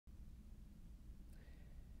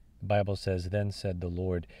The Bible says, "Then said the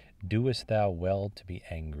Lord, Doest thou well to be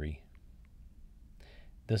angry?"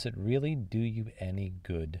 Does it really do you any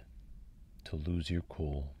good to lose your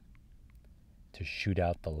cool, to shoot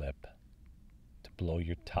out the lip, to blow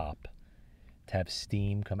your top, to have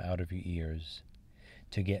steam come out of your ears,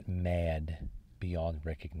 to get mad beyond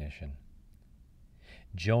recognition?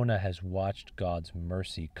 Jonah has watched God's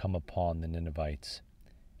mercy come upon the Ninevites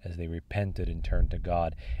as they repented and turned to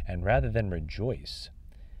God, and rather than rejoice,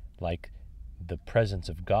 like the presence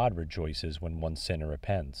of God rejoices when one sinner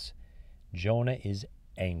repents, Jonah is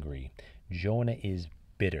angry. Jonah is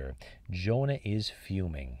bitter. Jonah is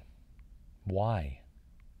fuming. Why?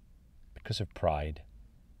 Because of pride,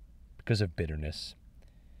 because of bitterness,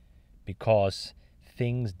 because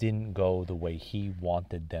things didn't go the way he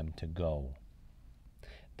wanted them to go.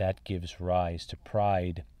 That gives rise to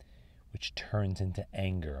pride, which turns into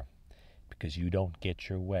anger because you don't get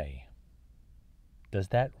your way. Does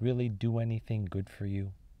that really do anything good for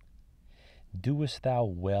you? Doest thou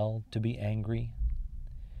well to be angry?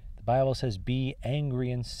 The Bible says, "Be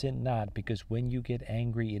angry and sin not," because when you get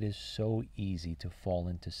angry, it is so easy to fall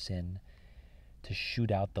into sin, to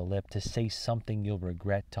shoot out the lip, to say something you'll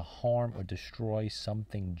regret, to harm or destroy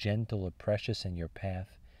something gentle or precious in your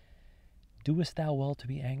path. Doest thou well to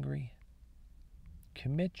be angry?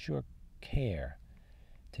 Commit your care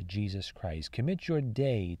to Jesus Christ. Commit your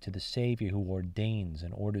day to the Savior who ordains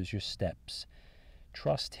and orders your steps.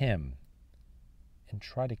 Trust Him and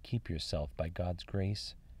try to keep yourself, by God's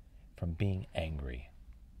grace, from being angry,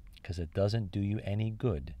 because it doesn't do you any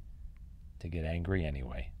good to get angry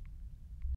anyway.